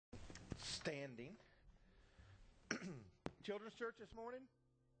standing. Children's church this morning?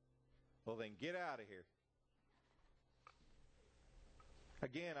 Well, then get out of here.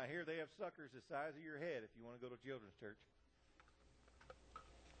 Again, I hear they have suckers the size of your head if you want to go to children's church.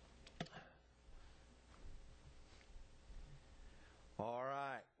 All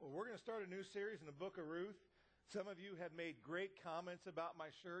right. Well, we're going to start a new series in the book of Ruth. Some of you have made great comments about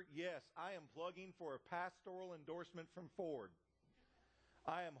my shirt. Yes, I am plugging for a pastoral endorsement from Ford.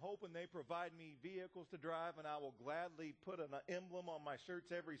 I am hoping they provide me vehicles to drive, and I will gladly put an emblem on my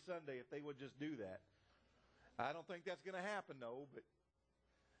shirts every Sunday if they would just do that. I don't think that's going to happen, though, but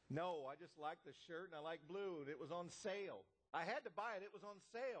no, I just like the shirt, and I like blue, and it was on sale. I had to buy it. It was on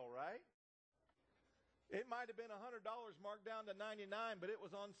sale, right? It might have been $100 marked down to $99, but it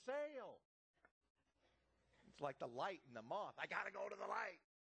was on sale. It's like the light and the moth. I got to go to the light.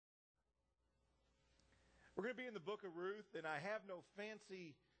 We're going to be in the book of Ruth, and I have no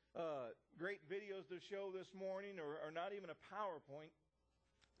fancy, great videos to show this morning or not even a PowerPoint,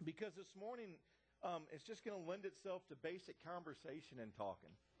 because this morning it's just going to lend itself to basic conversation and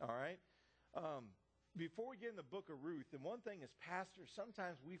talking, all right? Before we get in the book of Ruth, and one thing as pastors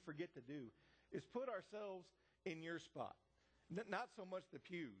sometimes we forget to do is put ourselves in your spot. Not so much the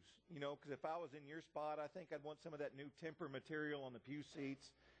pews, because if I was in your spot, I think I'd want some of that new temper material on the pew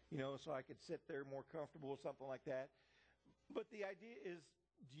seats, so I could sit there more comfortable or something like that. But the idea is,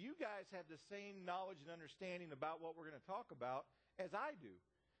 do you guys have the same knowledge and understanding about what we're going to talk about as I do?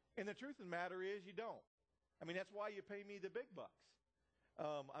 And the truth of the matter is you don't. I mean, that's why you pay me the big bucks.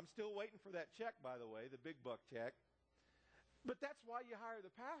 I'm still waiting for that check, by the way, the big buck check. But that's why you hire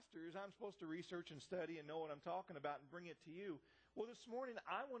the pastors. I'm supposed to research and study and know what I'm talking about and bring it to you. Well, this morning,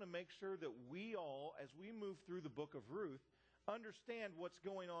 I want to make sure that we all, as we move through the book of Ruth, understand what's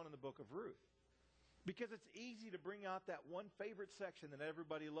going on in the book of Ruth. Because it's easy to bring out that one favorite section that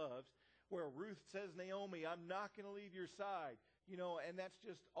everybody loves, where Ruth says, Naomi, I'm not going to leave your side. And that's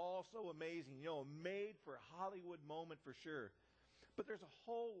just all so amazing. Made for a Hollywood moment for sure. But there's a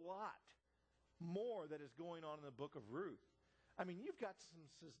whole lot more that is going on in the book of Ruth. I mean, you've got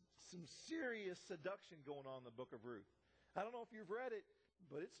some serious seduction going on in the book of Ruth. I don't know if you've read it,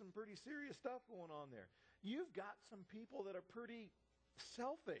 but it's some pretty serious stuff going on there. You've got some people that are pretty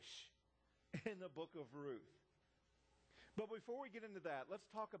selfish in the book of Ruth. But before we get into that, let's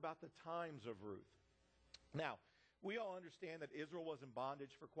talk about the times of Ruth. Now, we all understand that Israel was in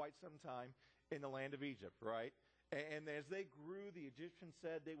bondage for quite some time in the land of Egypt, right? And as they grew, the Egyptians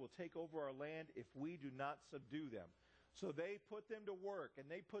said, they will take over our land if we do not subdue them. So they put them to work,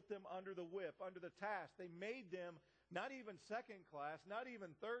 and they put them under the whip, under the task. They made them not even second class, not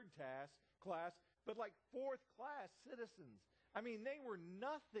even third class, but like fourth class citizens. I mean, they were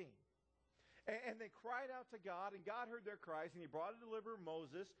nothing. And they cried out to God, and God heard their cries, and he brought to deliver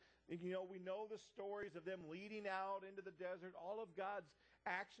Moses. And, we know the stories of them leading out into the desert, all of God's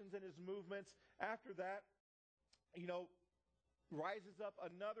actions and his movements. After that, rises up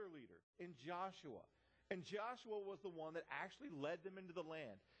another leader in Joshua. And Joshua was the one that actually led them into the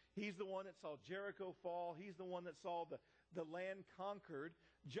land. He's the one that saw Jericho fall. He's the one that saw the land conquered.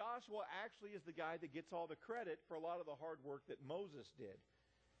 Joshua actually is the guy that gets all the credit for a lot of the hard work that Moses did.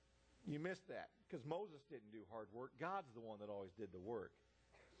 You missed that, because Moses didn't do hard work. God's the one that always did the work.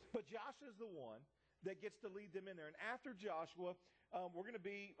 But Joshua's the one that gets to lead them in there. And after Joshua, I'm going to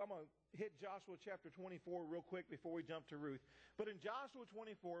hit Joshua chapter 24 real quick before we jump to Ruth. But in Joshua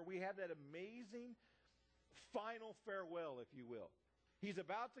 24, we have that amazing final farewell, if you will. He's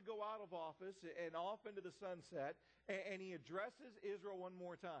about to go out of office and off into the sunset, and he addresses Israel one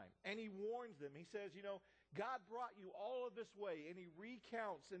more time. And he warns them. He says, God brought you all of this way, and he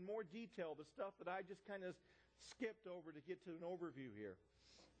recounts in more detail the stuff that I just kind of skipped over to get to an overview here.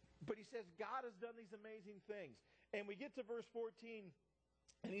 But he says, God has done these amazing things. And we get to verse 14,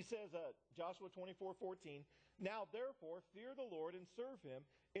 and he says, Joshua 24:14, now therefore fear the Lord and serve him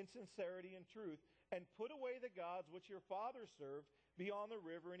in sincerity and truth, and put away the gods which your fathers served beyond the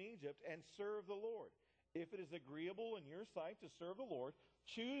river in Egypt, and serve the Lord. If it is agreeable in your sight to serve the Lord,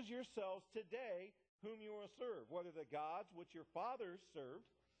 choose yourselves today whom you will serve, whether the gods which your fathers served,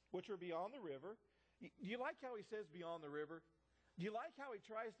 which are beyond the river. Do you like how he says beyond the river? Do you like how he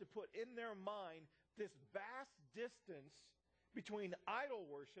tries to put in their mind this vast distance between idol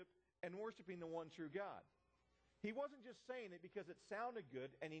worship and worshiping the one true God? He wasn't just saying it because it sounded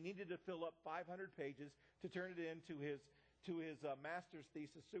good and he needed to fill up 500 pages to turn it into his master's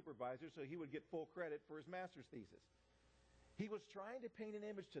thesis supervisor so he would get full credit for his master's thesis. He was trying to paint an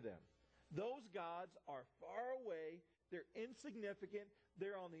image to them. Those gods are far away. They're insignificant.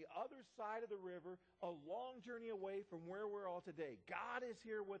 They're on the other side of the river, a long journey away from where we're all today. God is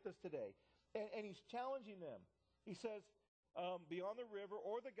here with us today. And he's challenging them. He says, beyond the river,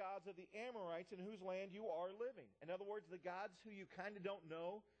 or the gods of the Amorites in whose land you are living. In other words, the gods who you kind of don't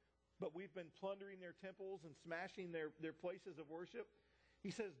know, but we've been plundering their temples and smashing their places of worship.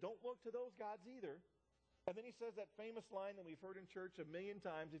 He says, don't look to those gods either. And then he says that famous line that we've heard in church a million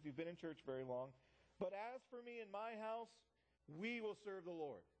times if you've been in church very long. But as for me and my house, we will serve the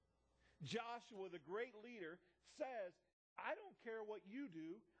Lord. Joshua, the great leader, says, I don't care what you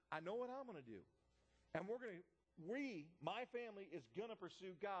do. I know what I'm going to do. And my family is going to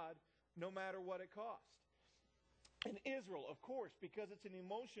pursue God no matter what it costs. In Israel, of course, because it's an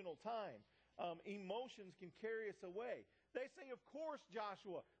emotional time, emotions can carry us away. They say, of course,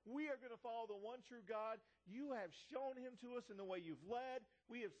 Joshua, we are going to follow the one true God. You have shown him to us in the way you've led.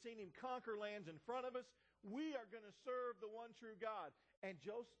 We have seen him conquer lands in front of us. We are going to serve the one true God. And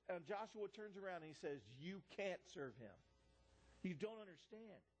Joshua turns around and he says, you can't serve him. You don't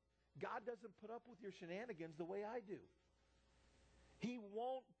understand. God doesn't put up with your shenanigans the way I do. He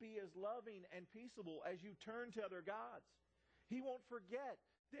won't be as loving and peaceable as you turn to other gods. He won't forget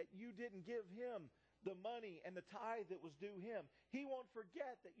that you didn't give him the money and the tithe that was due him. He won't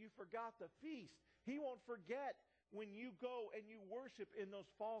forget that you forgot the feast. He won't forget when you go and you worship in those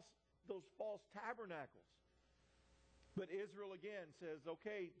false tabernacles. But Israel again says,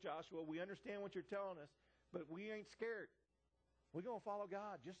 okay, Joshua, we understand what you're telling us, but we ain't scared. We're going to follow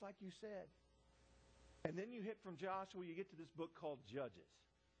God just like you said. And then you hit from Joshua, you get to this book called Judges.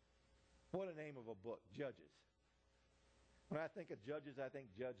 What a name of a book, Judges. When I think of Judges, I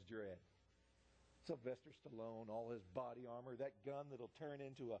think Judge Dredd. Sylvester Stallone, all his body armor, that gun that'll turn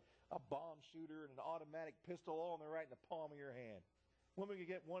into a bomb shooter and an automatic pistol all in the right in the palm of your hand. When we can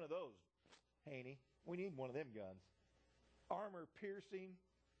get one of those, Haney? We need one of them guns. Armor piercing.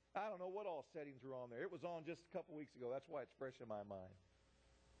 I don't know what all settings were on there. It was on just a couple weeks ago. That's why it's fresh in my mind.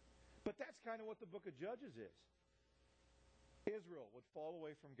 But that's kind of what the book of Judges is. Israel would fall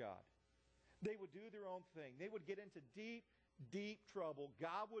away from God. They would do their own thing. They would get into deep trouble.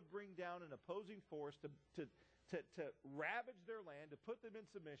 God would bring down an opposing force to ravage their land, to put them in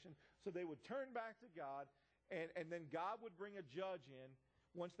submission, so they would turn back to God, and then God would bring a judge in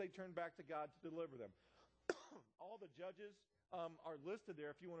once they turned back to God to deliver them. All the judges are listed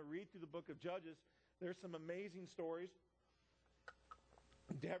there. If you want to read through the book of Judges, there's some amazing stories.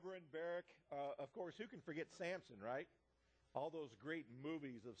 Deborah and Barak, of course, who can forget Samson, right? All those great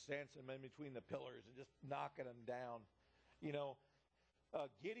movies of Samson in between the pillars and just knocking them down. You know,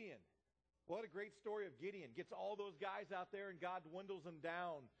 Gideon. What a great story of Gideon. Gets all those guys out there and God dwindles them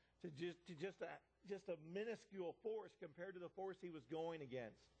down to just a minuscule force compared to the force he was going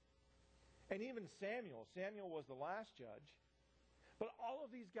against. And even Samuel. Samuel was the last judge. But all of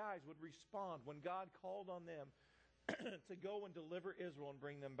these guys would respond when God called on them to go and deliver Israel and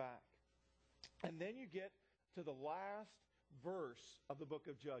bring them back. And then you get to the last verse of the book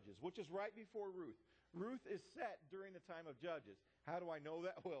of Judges, which is right before Ruth. Ruth is set during the time of Judges. How do I know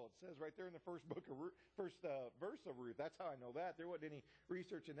that? Well, it says right there in the first verse of Ruth. That's how I know that. There wasn't any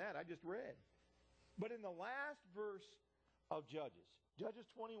research in that. I just read. But in the last verse of Judges, Judges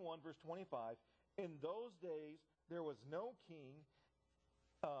 21, verse 25, in those days there was no king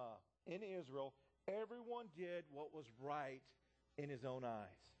in Israel. Everyone did what was right in his own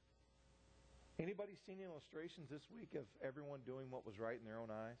eyes. Anybody seen illustrations this week of everyone doing what was right in their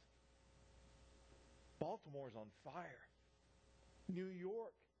own eyes? Baltimore's on fire. New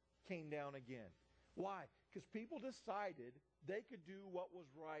York came down again. Why? Because people decided they could do what was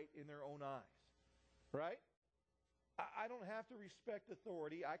right in their own eyes. Right? I don't have to respect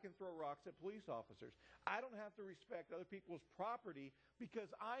authority. I can throw rocks at police officers. I don't have to respect other people's property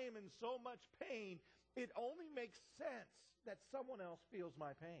because I am in so much pain. It only makes sense that someone else feels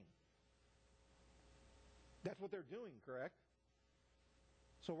my pain. That's what they're doing, correct?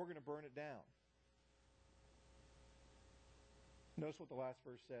 So we're going to burn it down. Notice what the last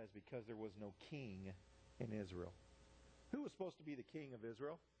verse says, because there was no king in Israel. Who was supposed to be the king of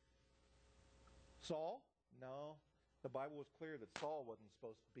Israel? Saul? No. The Bible was clear that Saul wasn't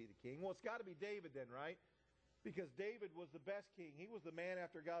supposed to be the king. Well, it's got to be David then, right? Because David was the best king. He was the man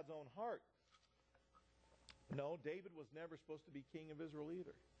after God's own heart. No, David was never supposed to be king of Israel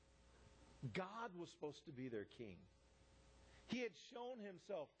either. God was supposed to be their king. He had shown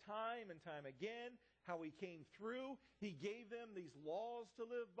himself time and time again how he came through. He gave them these laws to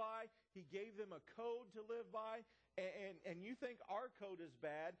live by. He gave them a code to live by. And you think our code is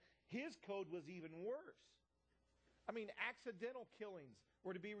bad. His code was even worse. I mean, accidental killings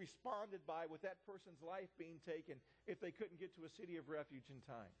were to be responded by with that person's life being taken if they couldn't get to a city of refuge in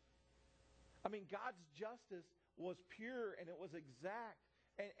time. I mean, God's justice was pure and it was exact,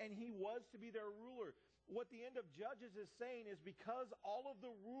 and he was to be their ruler. What the end of Judges is saying is because all of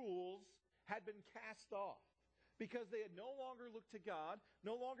the rules had been cast off, because they had no longer looked to God,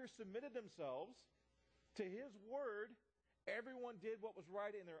 no longer submitted themselves to his word, everyone did what was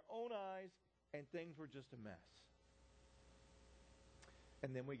right in their own eyes, and things were just a mess.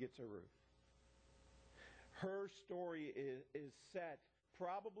 And then we get to Ruth. Her story is set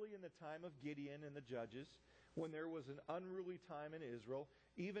probably in the time of Gideon and the Judges, when there was an unruly time in Israel.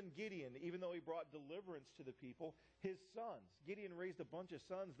 Even Gideon, even though he brought deliverance to the people, his sons, Gideon raised a bunch of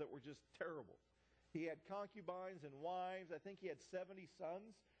sons that were just terrible. He had concubines and wives. I think he had 70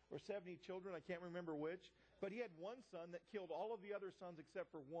 sons or 70 children. I can't remember which. But he had one son that killed all of the other sons except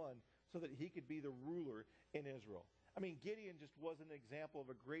for one so that he could be the ruler in Israel. I mean, Gideon just wasn't an example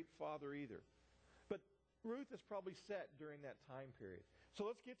of a great father either. But Ruth is probably set during that time period. So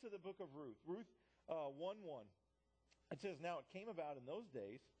let's get to the book of Ruth. Ruth 1:1. It says, "Now it came about in those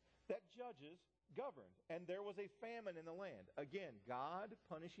days that judges governed, and there was a famine in the land." Again, God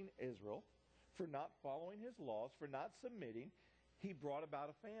punishing Israel for not following his laws, for not submitting. He brought about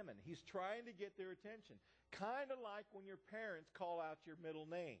a famine. He's trying to get their attention. Kind of like when your parents call out your middle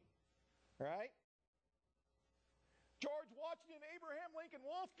name, right? George Washington, Abraham Lincoln,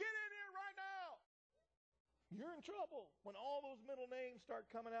 Wolf, get in here right now. You're in trouble when all those middle names start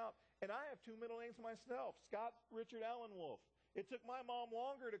coming out. And I have two middle names myself, Scott Richard Allen Wolf. It took my mom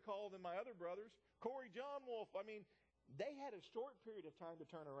longer to call than my other brothers. Corey John Wolf. I mean, they had a short period of time to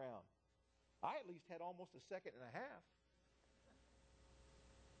turn around. I at least had almost a second and a half.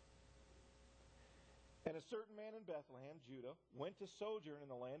 And a certain man in Bethlehem, Judah, went to sojourn in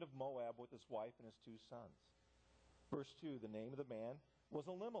the land of Moab with his wife and his two sons. Verse 2, the name of the man was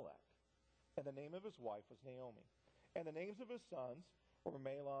Elimelech, and the name of his wife was Naomi. And the names of his sons were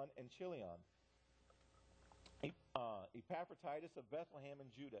Mahlon and Chilion. Epaphroditus of Bethlehem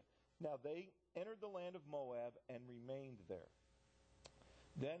in Judah. Now they entered the land of Moab and remained there.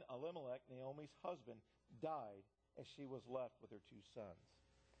 Then Elimelech, Naomi's husband, died as she was left with her two sons.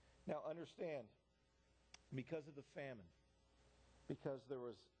 Now understand, because of the famine, because there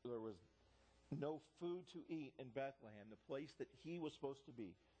was no food to eat in Bethlehem, the place that he was supposed to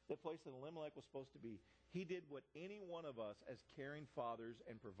be, the place that Elimelech was supposed to be, he did what any one of us as caring fathers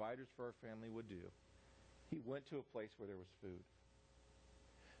and providers for our family would do. He went to a place where there was food.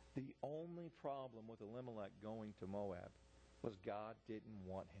 The only problem with Elimelech going to Moab was God didn't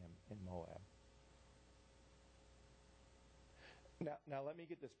want him in Moab. Now let me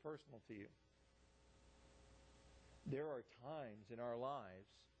get this personal to you. There are times in our lives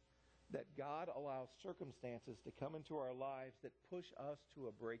that God allows circumstances to come into our lives that push us to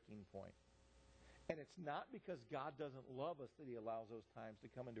a breaking point. And it's not because God doesn't love us that he allows those times to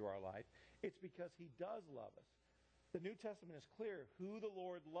come into our life. It's because he does love us. The New Testament is clear. Who the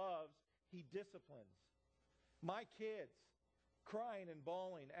Lord loves, he disciplines. My kids crying and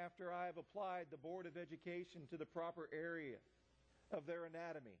bawling after I have applied the Board of Education to the proper area of their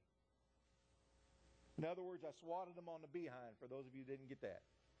anatomy. In other words, I swatted them on the behind, for those of you who didn't get that.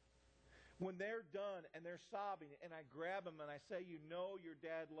 When they're done and they're sobbing and I grab them and I say, you know your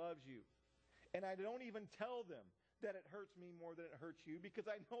dad loves you. And I don't even tell them that it hurts me more than it hurts you because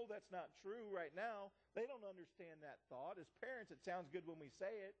I know that's not true right now. They don't understand that thought. As parents, it sounds good when we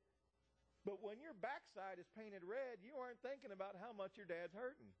say it. But when your backside is painted red, you aren't thinking about how much your dad's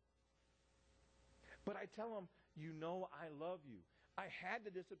hurting. But I tell them, you know I love you. I had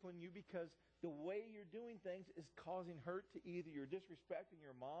to discipline you because the way you're doing things is causing hurt to either you're disrespecting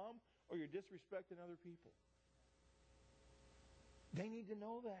your mom or you're disrespecting other people. They need to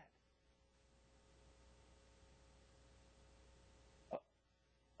know that.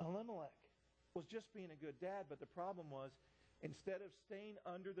 Elimelech was just being a good dad, but the problem was, instead of staying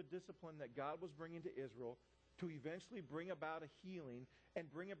under the discipline that God was bringing to Israel to eventually bring about a healing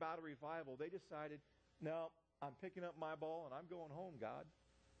and bring about a revival, they decided, no, I'm picking up my ball and I'm going home, God.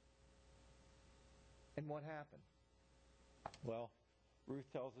 And what happened? Well,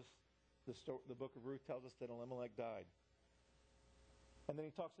 Ruth tells us, the book of Ruth tells us that Elimelech died. And then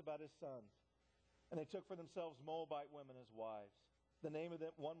he talks about his sons. And they took for themselves Moabite women as wives. The name of them,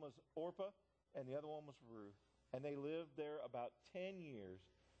 one was Orpah, and the other one was Ruth. And they lived there about 10 years.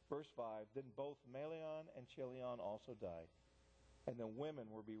 Verse 5, then both Mahlon and Chilion also died. And the women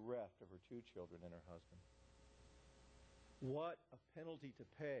were bereft of her two children and her husband. What a penalty to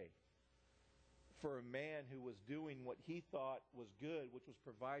pay for a man who was doing what he thought was good, which was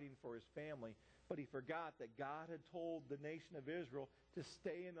providing for his family. But he forgot that God had told the nation of Israel to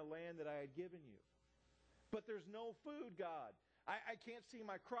stay in the land that I had given you. But there's no food, God. I can't see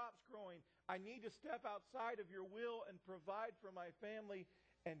my crops growing. I need to step outside of your will and provide for my family.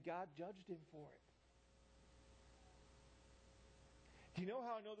 And God judged him for it. Do you know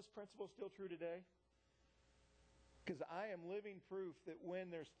how I know this principle is still true today? Because I am living proof that when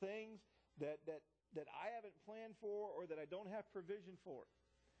there's things that I haven't planned for or that I don't have provision for,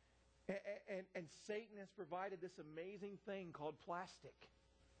 and Satan has provided this amazing thing called plastic.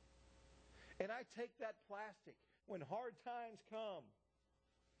 And I take that plastic when hard times come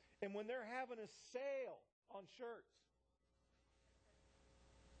and when they're having a sale on shirts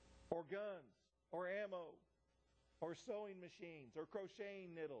or guns or ammo or sewing machines or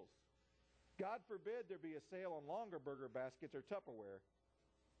crocheting needles. God forbid there be a sale on longer burger baskets or Tupperware.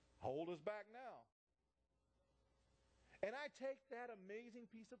 Hold us back now. And I take that amazing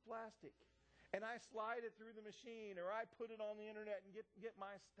piece of plastic and I slide it through the machine or I put it on the internet and get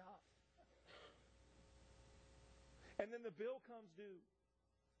my stuff. And then the bill comes due.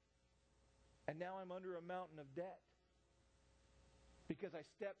 And now I'm under a mountain of debt because I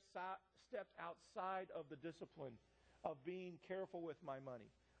stepped outside of the discipline of being careful with my money,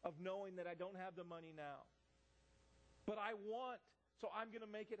 of knowing that I don't have the money now. But I want, so I'm going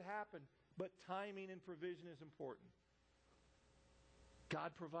to make it happen. But timing and provision is important.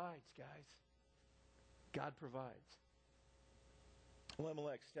 God provides, guys. God provides.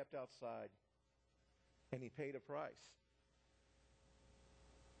 Elimelech stepped outside and he paid a price.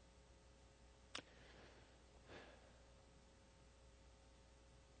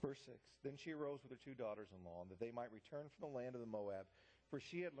 Verse 6, then she arose with her two daughters-in-law, that they might return from the land of the Moab, for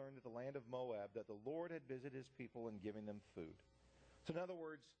she had learned at the land of Moab that the Lord had visited his people in giving them food. So in other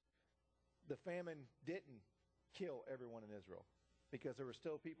words, the famine didn't kill everyone in Israel, because there were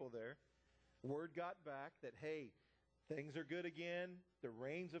still people there. Word got back that, hey, things are good again, the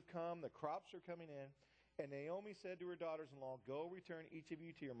rains have come, the crops are coming in. And Naomi said to her daughters-in-law, go return each of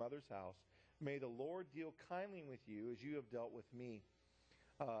you to your mother's house. May the Lord deal kindly with you as you have dealt with me.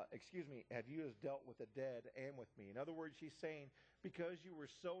 Have you as dealt with the dead and with me. In other words, she's saying, because you were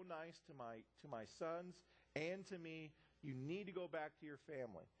so nice to my sons and to me, you need to go back to your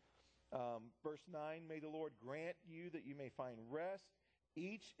family. Verse 9, may the Lord grant you that you may find rest,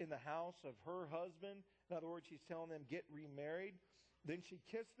 each in the house of her husband. In other words, she's telling them, get remarried. Then she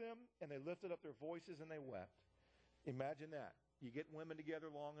kissed them, and they lifted up their voices, and they wept. Imagine that. You get women together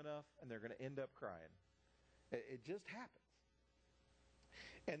long enough, and they're going to end up crying. It just happens.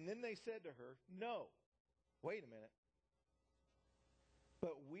 And then they said to her, no, wait a minute.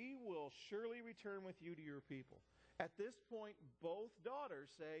 But we will surely return with you to your people. At this point, both daughters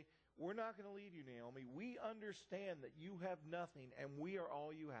say, we're not going to leave you, Naomi. We understand that you have nothing, and we are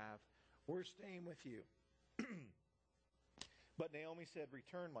all you have. We're staying with you. But Naomi said,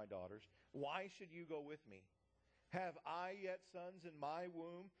 return, my daughters. Why should you go with me? Have I yet sons in my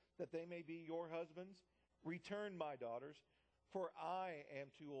womb, that they may be your husbands? Return, my daughters, for I am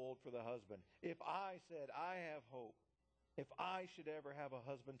too old for the husband. If I said, I have hope, if I should ever have a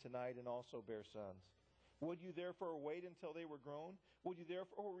husband tonight and also bear sons, would you therefore wait until they were grown? Would you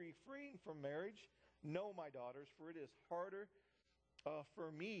therefore refrain from marriage? No, my daughters, for it is harder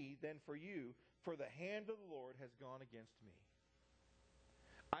for me than for you, for the hand of the Lord has gone against me.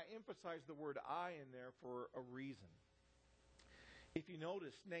 I emphasize the word I in there for a reason. If you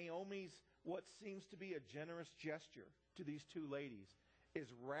notice, Naomi's, what seems to be a generous gesture to these two ladies, is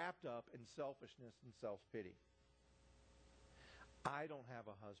wrapped up in selfishness and self-pity. I don't have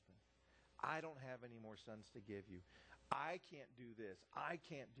a husband. I don't have any more sons to give you. I can't do this. I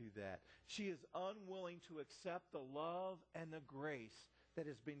can't do that. She is unwilling to accept the love and the grace that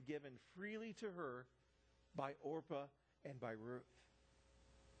has been given freely to her by Orpah and by Ruth.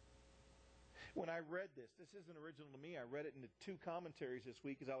 When I read this isn't original to me. I read it in the two commentaries this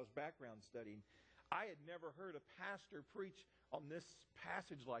week as I was background studying. I had never heard a pastor preach on this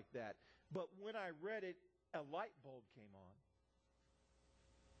passage like that. But when I read it, a light bulb came on.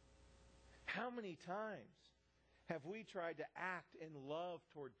 How many times have we tried to act in love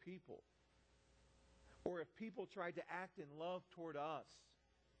toward people? Or if people tried to act in love toward us,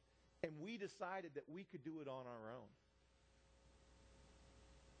 and we decided that we could do it on our own?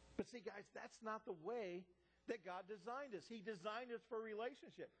 But see, guys, that's not the way that God designed us. He designed us for a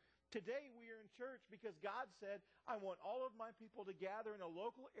relationship. Today we are in church because God said, I want all of my people to gather in a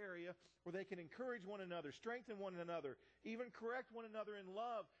local area where they can encourage one another, strengthen one another, even correct one another in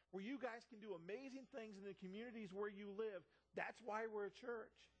love, where you guys can do amazing things in the communities where you live. That's why we're a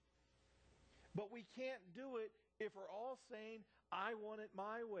church. But we can't do it if we're all saying, I want it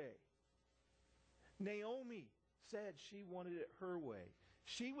my way. Naomi said she wanted it her way.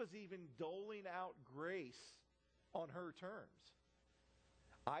 She was even doling out grace on her terms.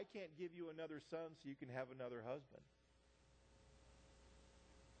 I can't give you another son so you can have another husband.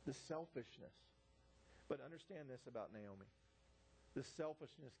 The selfishness. But understand this about Naomi. The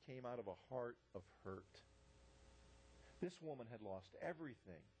selfishness came out of a heart of hurt. This woman had lost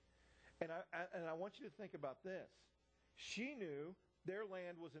everything. And I want you to think about this. She knew their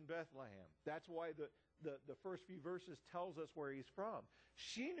land was in Bethlehem. That's why the first few verses tells us where he's from.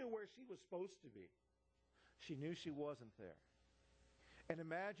 She knew where she was supposed to be. She knew she wasn't there. And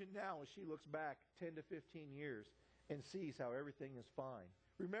imagine now as she looks back 10 to 15 years and sees how everything is fine.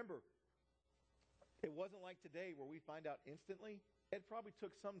 Remember, it wasn't like today where we find out instantly. It probably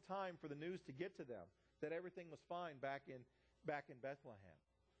took some time for the news to get to them that everything was fine back in Bethlehem.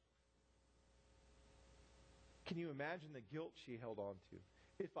 Can you imagine the guilt she held on to?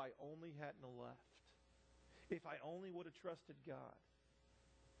 If I only hadn't left. If I only would have trusted God.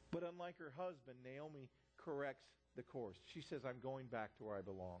 But unlike her husband, Naomi corrects the course. She says, I'm going back to where I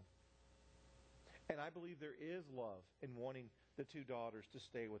belong. And I believe there is love in wanting the two daughters to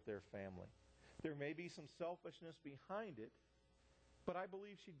stay with their family. There may be some selfishness behind it, but I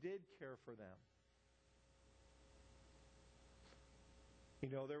believe she did care for them. You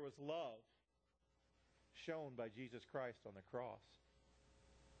know, there was love shown by Jesus Christ on the cross.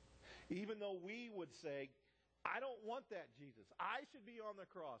 Even though we would say, I don't want that, Jesus. I should be on the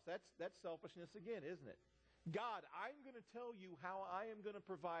cross. That's selfishness again, isn't it? God, I'm going to tell you how I am going to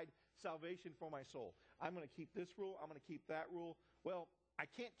provide salvation for my soul. I'm going to keep this rule. I'm going to keep that rule. Well, I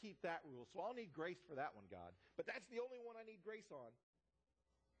can't keep that rule, so I'll need grace for that one, God. But that's the only one I need grace on.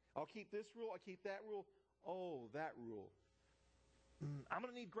 I'll keep this rule. I'll keep that rule. Oh, that rule. I'm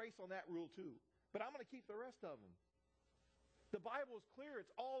going to need grace on that rule too. But I'm going to keep the rest of them. The Bible is clear.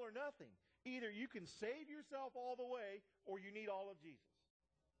 It's all or nothing. Either you can save yourself all the way or you need all of Jesus.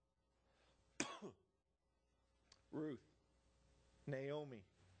 Ruth, Naomi,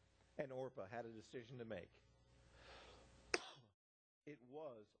 and Orpah had a decision to make. It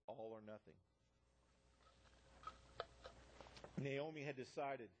was all or nothing. Naomi had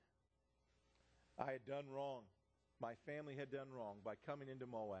decided, I had done wrong. My family had done wrong by coming into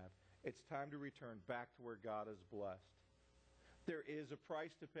Moab. It's time to return back to where God is blessed. There is a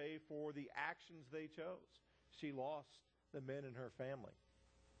price to pay for the actions they chose. She lost the men in her family.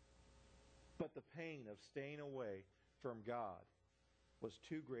 But the pain of staying away from God was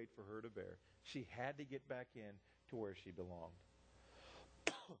too great for her to bear. She had to get back in to where she belonged.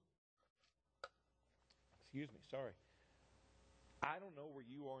 Excuse me, sorry. I don't know where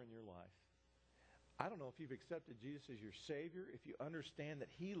you are in your life. I don't know if you've accepted Jesus as your Savior, if you understand that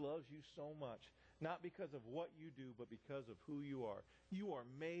He loves you so much, not because of what you do, but because of who you are. You are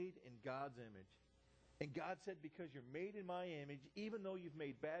made in God's image. And God said, because you're made in my image, even though you've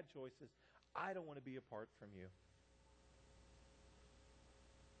made bad choices, I don't want to be apart from you.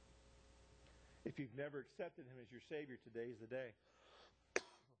 If you've never accepted Him as your Savior, today is the day.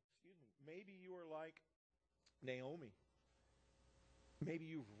 Excuse me. Maybe you are like Naomi. Maybe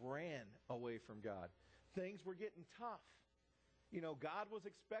you've ran away from God. Things were getting tough. You know, God was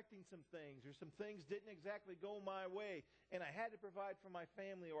expecting some things, or some things didn't exactly go my way, and I had to provide for my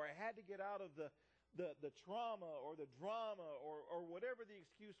family, or I had to get out of the trauma or the drama or whatever the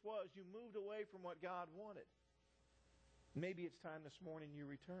excuse was. You moved away from what God wanted. Maybe it's time this morning you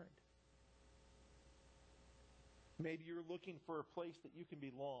returned. Maybe you're looking for a place that you can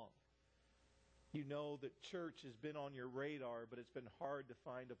belong. You know that church has been on your radar, but it's been hard to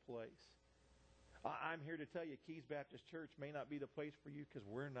find a place. I'm here to tell you, Keys Baptist Church may not be the place for you because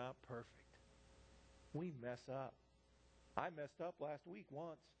we're not perfect. We mess up. I messed up last week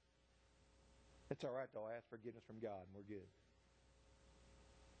once. It's all right, though. I ask forgiveness from God, and we're good.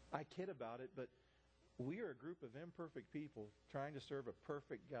 I kid about it, but we are a group of imperfect people trying to serve a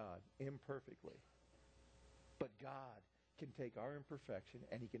perfect God imperfectly. But God can take our imperfection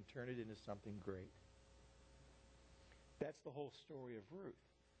and He can turn it into something great. That's the whole story of Ruth.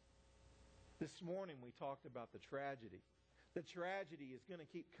 This morning we talked about the tragedy. The tragedy is going to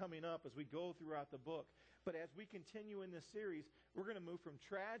keep coming up as we go throughout the book. But as we continue in this series, we're going to move from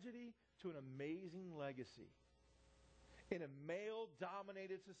tragedy to an amazing legacy. In a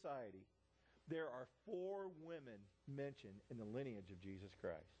male-dominated society, there are 4 women mentioned in the lineage of Jesus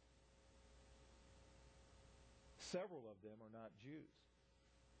Christ. Several of them are not Jews.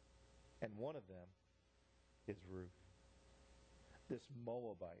 And one of them is Ruth, this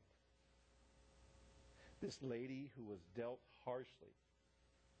Moabite, this lady who was dealt harshly.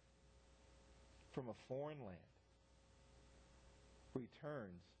 from a foreign land,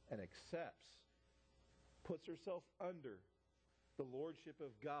 returns and accepts, puts herself under the lordship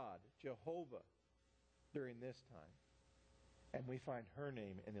of God, Jehovah, during this time. And we find her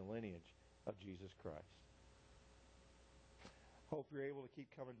name in the lineage of Jesus Christ. Hope you're able to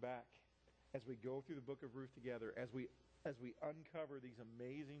keep coming back as we go through the book of Ruth together, as we uncover these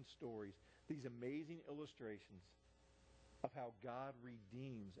amazing stories, these amazing illustrations of how God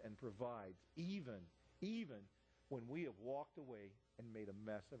redeems and provides, even when we have walked away and made a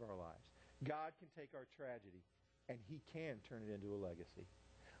mess of our lives. God can take our tragedy, and he can turn it into a legacy.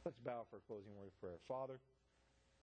 Let's bow for a closing word of prayer. Father,